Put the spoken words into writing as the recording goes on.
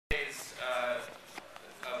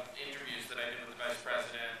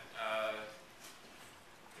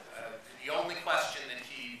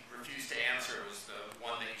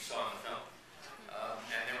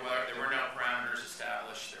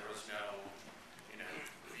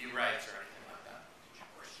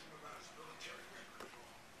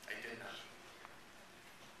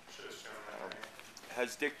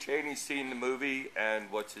has Dick Chaney seen the movie,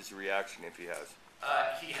 and what's his reaction if he has?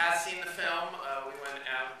 He has seen the film. We went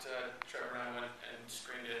out, Trevor and I went and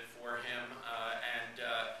screened it for him, and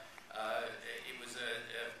it was,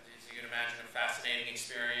 as you can imagine, a fascinating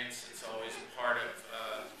experience. It's always a part of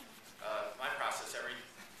my process. Every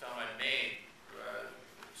film I've made,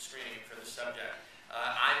 screening it for the subject.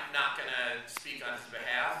 I'm not going to speak on his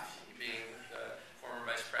behalf, he being the former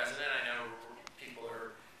vice president. I know people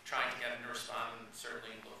are trying to get him to respond, and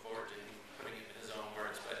certainly look forward to him putting it in his own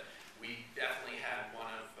words, but we definitely had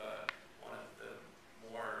one of the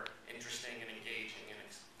more interesting and engaging and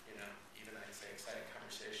even I'd say exciting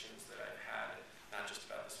conversations that I've had, not just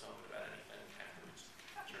about this film, but about anything afterwards.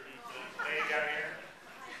 Sure. Lady down here.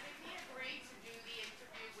 Did he agree to do the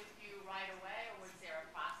interview with you right away, or was there a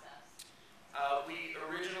process? We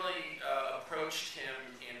originally approached him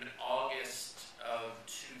in August of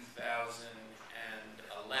 2011,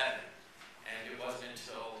 and it wasn't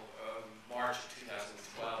until March of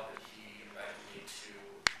 2012 that he invited me to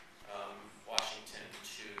Washington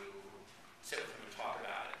to sit with him and talk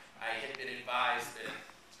about it. I had been advised that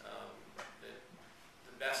that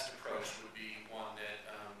the best approach would be one that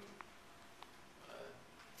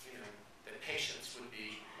that patience would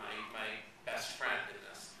be my best friend in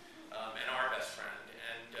this, and our best friend.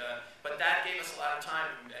 And but that gave us a lot of time,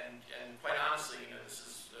 and quite honestly, this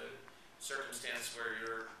is a circumstance where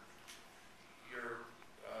your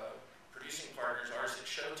producing partners, ours at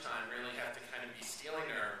Showtime, really have to kind of be steely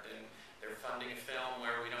nerved, and they're funding a film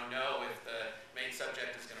where we don't know if the main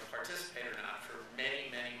subject is going to participate or not for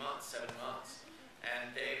many, many months, 7 months.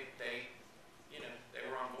 And they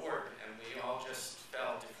were on board, and we all just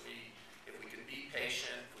felt if we could be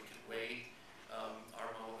patient, if we could wait, our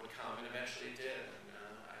moment would come, and eventually it did. And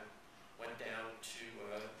I went down to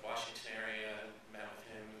Washington area and met with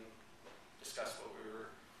him and discussed what we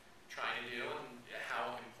were trying to do and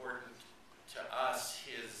how important to us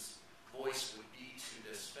his voice would be to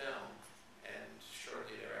this film, and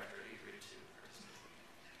shortly thereafter he agreed to participate.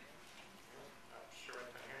 Sure,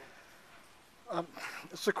 right down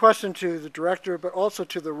here. It's a question to the director, but also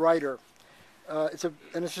to the writer. It's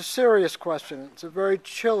a serious question. It's a very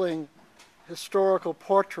chilling historical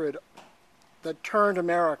portrait that turned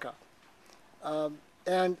America.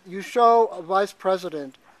 And you show a vice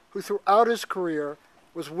president who throughout his career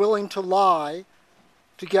was willing to lie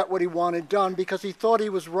to get what he wanted done because he thought he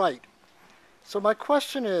was right. So my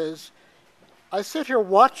question is, I sit here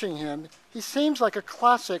watching him. He seems like a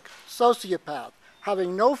classic sociopath,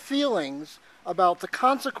 having no feelings about the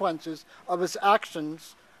consequences of his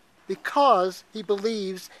actions because he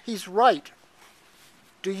believes he's right.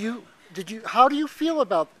 How do you feel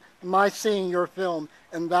about my seeing your film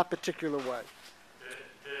in that particular way?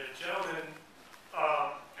 The gentleman,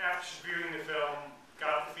 after viewing the film,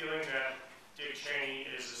 got the feeling that Dick Chaney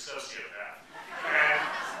is a sociopath. And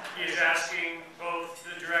he is asking both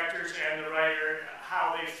the directors and the writer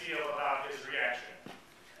how they feel about his reaction.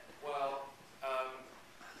 Well,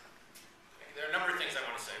 there are a number of things I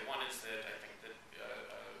want to say. One is that I think that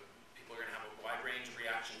people are going to have a wide range of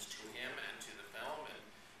reactions to him and to the film. And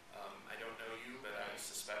I don't know you, but I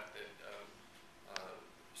suspect that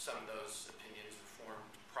some of those opinions were formed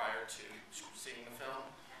prior to seeing the film.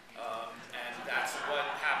 And that's what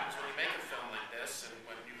happens when you make a film like this and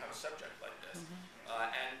when you have a subject like this.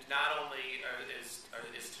 And not only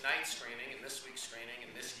is tonight's screening and this week's screening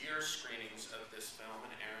and this year's screenings of this film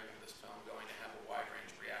and airing of this film going to have a wide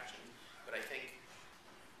range of reactions, but I think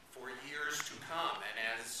for years to come, and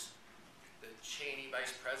as the Chaney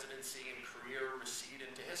vice presidency and career recede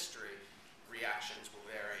into history, reactions will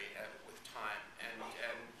vary with time. And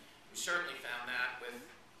we certainly found that with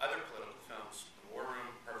other political films, The War Room,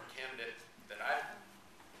 Perfect Candidate, that I've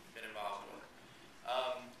been involved with.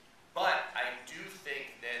 But I do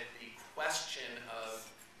think that the question of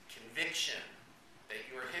conviction that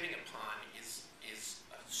you are hitting upon is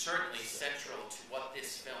certainly central to what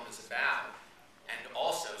this film is about, and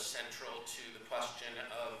also central to the question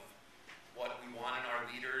of what we want in our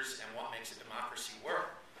leaders and what makes a democracy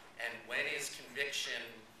work. And when is conviction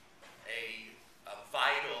a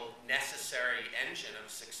vital, necessary engine of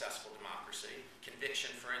successful democracy?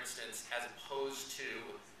 Conviction, for instance, as opposed to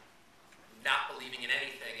not believing in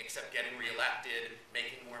anything except getting reelected,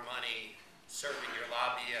 making more money, serving your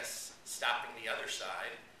lobbyists, stopping the other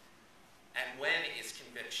side. And when is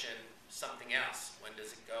conviction something else? When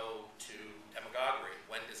does it go to demagoguery?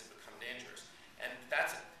 When does it become dangerous? And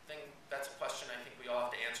that's a question I think we all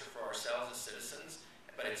have to answer for ourselves as citizens,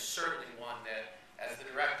 but it's certainly one that, as the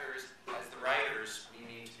directors, as the writers, we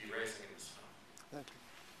need to be raising in this film. Thank you.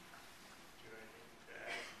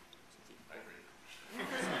 I agree.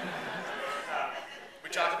 We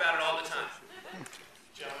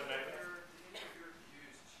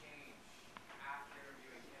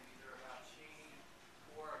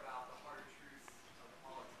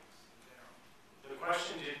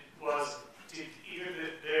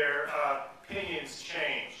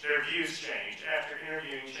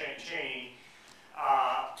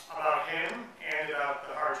and about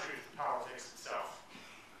the hard truth of politics itself.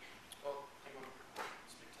 Well, you want to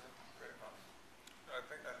speak to that? Greg, Bob? I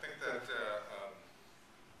think that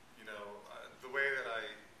the way that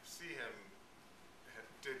I see him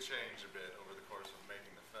did change a bit over the course of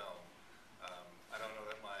making the film. I don't know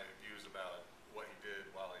that my views about what he did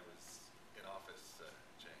while he was in office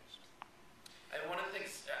changed. And one of the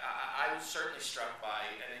things I was certainly struck by,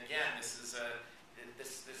 and again, this is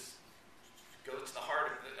this goes to the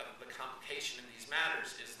heart of the complication in these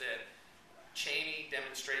matters, is that Chaney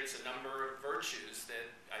demonstrates a number of virtues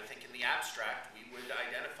that I think in the abstract we would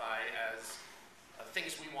identify as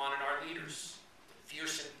things we want in our leaders: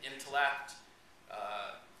 fierce intellect,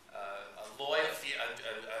 a loyalty, a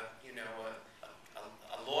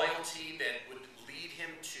loyalty that would lead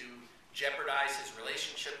him to jeopardize his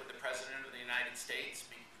relationship with the President of the United States,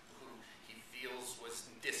 who he feels was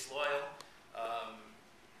disloyal,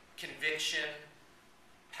 conviction,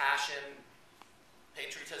 passion,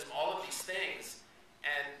 patriotism, all of these things,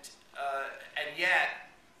 and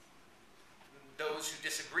yet those who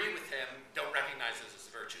disagree with him don't recognize those as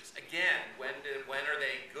virtues. Again, when are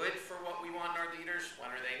they good for what we want in our leaders?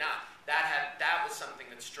 When are they not? That was something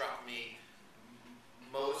that struck me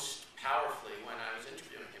most powerfully when I was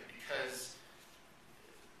interviewing him, because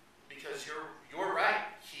you're right.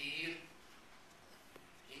 He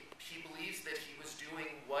believes that he was doing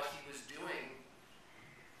what he was doing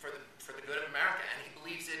for the good of America, and he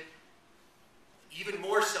believes it even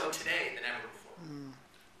more so today than ever before.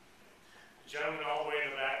 Gentleman all the way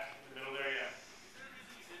in the back, in the middle there, yeah.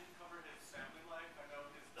 He didn't cover his family life. I know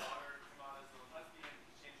his daughter came out as a lesbian.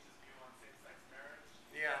 He changed his view on same-sex marriage.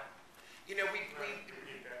 Yeah.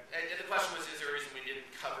 And the question was, is there a reason we didn't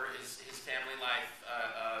cover his family life?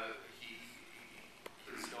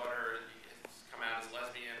 His daughter has come out as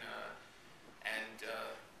lesbian, and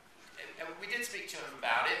we did speak to him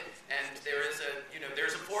about it. And there's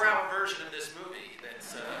a 4-hour version of this movie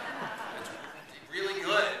that's really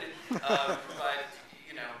good, but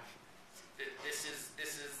this is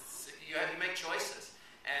you make choices,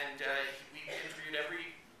 and we interviewed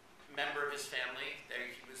every member of his family.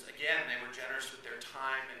 They were generous with their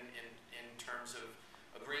time in terms of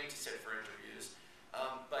agreeing to sit for interviews.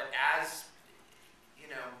 But as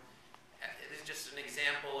it is just an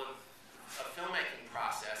example of a filmmaking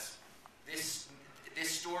process. This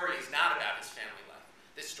story is not about his family life.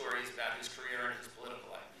 This story is about his career and his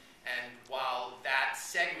political life. And while that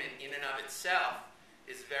segment in and of itself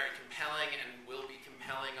is very compelling and will be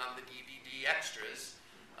compelling on the DVD extras,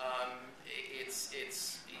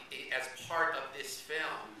 as part of this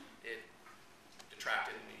film, it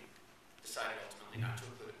detracted, and we decided ultimately not to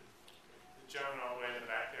include it. The gentleman all the way in the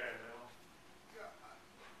back there in the middle. Yeah,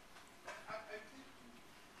 I think you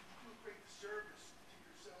do a great service to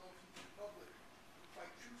yourself and to the public by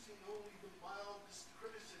choosing only the mildest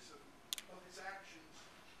criticism of his actions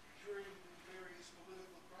during the various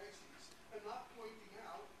political crises and not pointing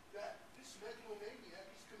out that this megalomaniac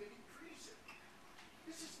is committing treason.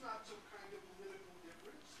 This is not some kind of political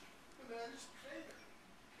difference. The man is a traitor.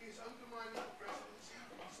 He is undermining the presidency.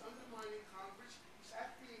 He's undermining Congress. He's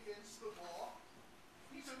acting against the law.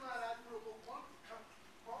 These are not admirable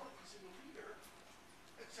qualities in a leader,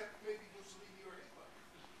 except maybe Mussolini or Hitler.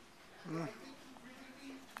 I think you really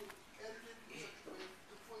need to edit it in such a way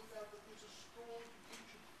to point out that there's a strong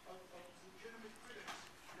contingent of legitimate critics,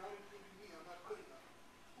 not including me, I'm not good enough,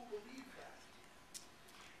 who believe that.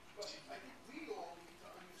 But I think we all need to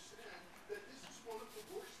understand that this is one of the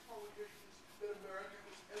worst politicians that America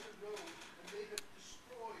has ever known, and they have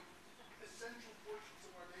destroyed essential portions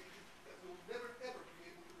of our nation that we'll never, ever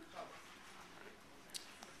be able to recover.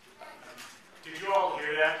 Did you all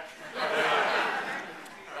hear that?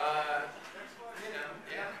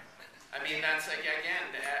 Yeah. I mean, that's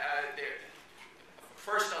again.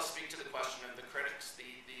 First, I'll speak to the question of the critics.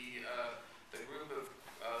 The group of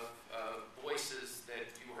voices that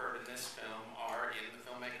you heard in this film are, in the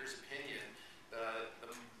filmmaker's opinion,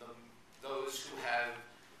 those who have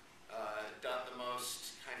done the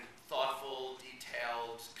most kind of thoughtful,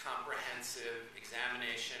 detailed, comprehensive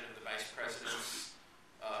examination of the vice president's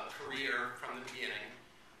career from the beginning,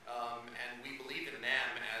 and we believe in them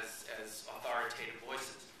as authoritative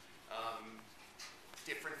voices.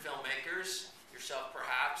 Different filmmakers, yourself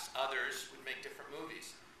perhaps, others would make different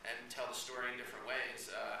movies and tell the story in different ways.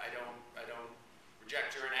 I don't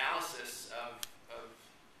reject your analysis of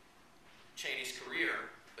Chaney's career,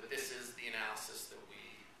 but this is the analysis that we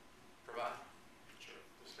provide. Sure.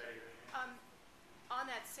 This lady right here. On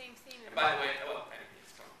that same theme. And by the way,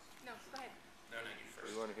 it's fine. No, go ahead. No, you first.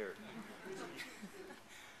 We want to hear it.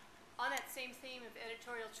 On that same theme of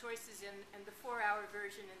editorial choices and the 4-hour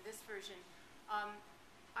version and this version,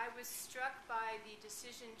 I was struck by the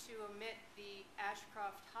decision to omit the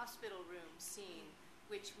Ashcroft hospital room scene,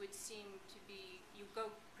 which would seem to be, you go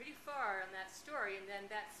pretty far on that story and then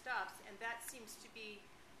that stops, and that seems to be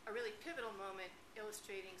a really pivotal moment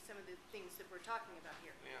illustrating some of the things that we're talking about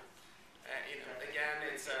here. Yeah. Again,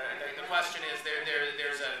 it's the question is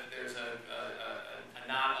there's a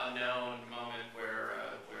not unknown moment where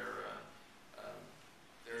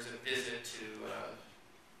there's a visit to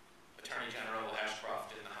Attorney General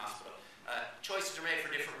Ashcroft in the hospital. Choices are made for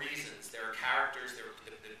different reasons. There are characters, there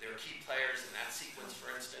are key players in that sequence, for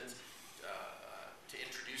instance, to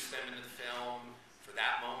introduce them into the film for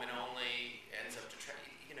that moment only ends up to try.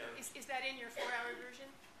 Is that in your 4-hour version?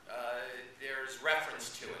 There's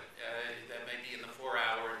reference to it. That may be in the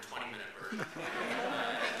 4-hour and 20-minute version.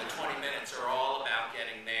 The 20 minutes are all about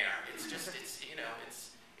getting there. It's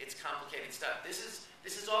complicated stuff. This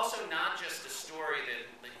is also not just a story that,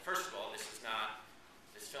 first of all, this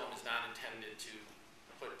film is not intended to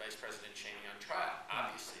put Vice President Chaney on trial.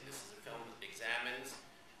 Obviously, this is a film that examines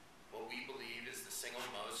what we believe is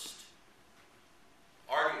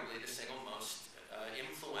arguably the single most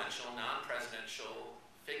influential, non-presidential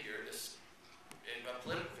figure, a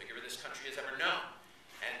political figure this country has ever known,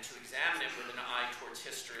 and to examine it with an eye towards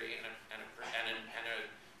history and a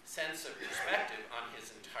sense of perspective on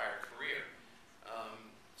his entire career.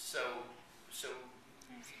 So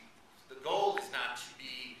the goal is not to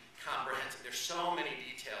be comprehensive. There's so many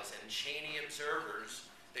details, and Chaney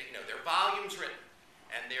observers, there are volumes written,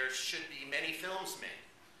 and there should be many films made.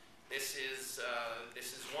 This is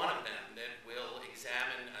one of them that will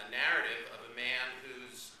examine a narrative of a man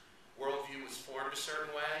whose worldview was formed a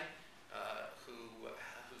certain way,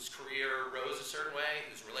 whose career rose a certain way,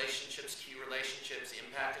 whose key relationships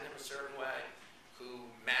impacted him a certain way, who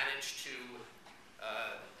managed to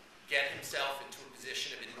get himself into a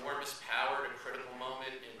position of enormous power at a critical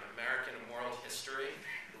moment in American and world history,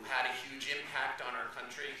 who had a huge impact on our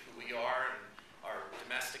country, who we are, and our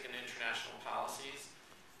domestic and international policies,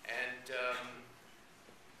 and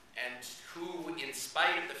who, in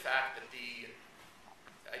spite of the fact that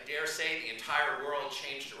I dare say, the entire world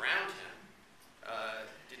changed around him,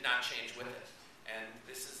 did not change with it. And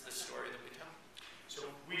this is the story that we tell. So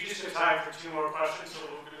we just have time for 2 more questions, so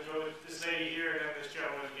we're going to go with this lady here and then this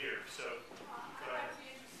gentleman here. So I'd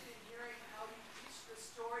be interested in hearing how you pitched the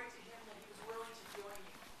story to him that he was willing to join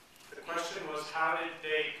you. the question was, how did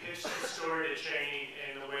they pitch the story to Chaney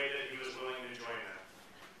in the way that he was willing to join them?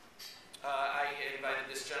 I invited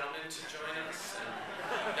this gentleman to join us.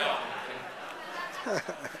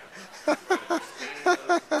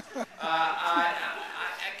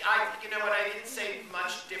 I didn't say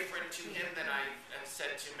much different to him than I have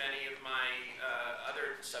said to many of my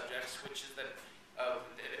other subjects, which is that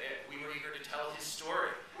we were eager to tell his story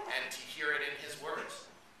and to hear it in his words,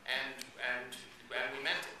 and we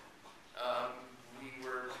meant it.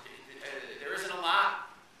 There isn't a lot,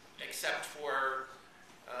 except for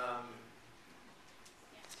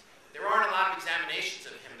there aren't a lot of examinations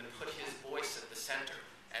of him that put his voice at the center,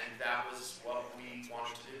 and that was what we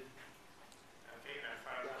wanted to do. Okay, and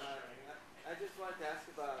final question. I just wanted to ask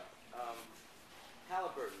about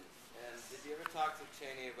Halliburton. And did you ever talk to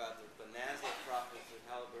Chaney about the bonanza profits that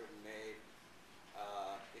Halliburton made?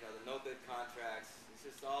 The no-bid contracts. It's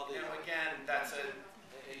just all the. Again, that's a.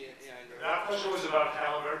 That question was about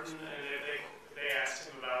Halliburton, and they asked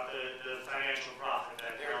him about the financial profit.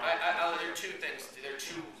 There are 2 things. There are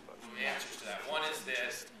 2 answers to that. One is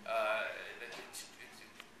this: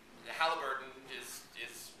 the Halliburton is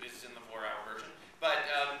in the 4-hour version, but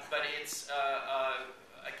it's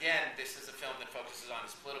again, this is a film that focuses on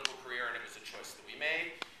his political career, and it was a choice that we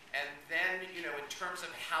made. And then, in terms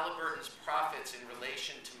of Halliburton's profits in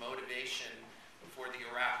relation to motivation for the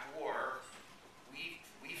Iraq War, we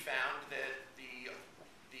found that the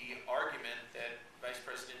argument that Vice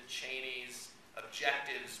President Chaney's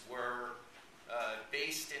objectives were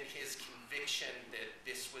based in his conviction that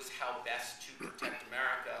this was how best to protect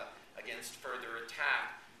America against further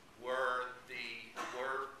attack were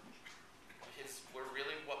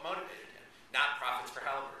really what motivated him, not profits for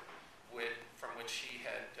Halliburton, from which he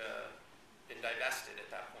had been divested at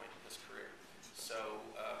that point in his career. So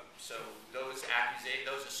those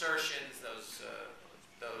assertions, the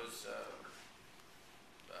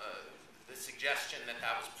suggestion that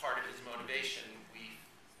was part of his motivation, we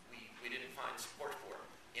didn't find support for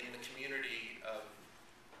in the community of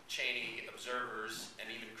Chaney observers and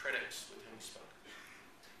even critics with whom we spoke.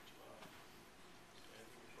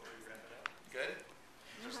 Before we wrap it up. Good.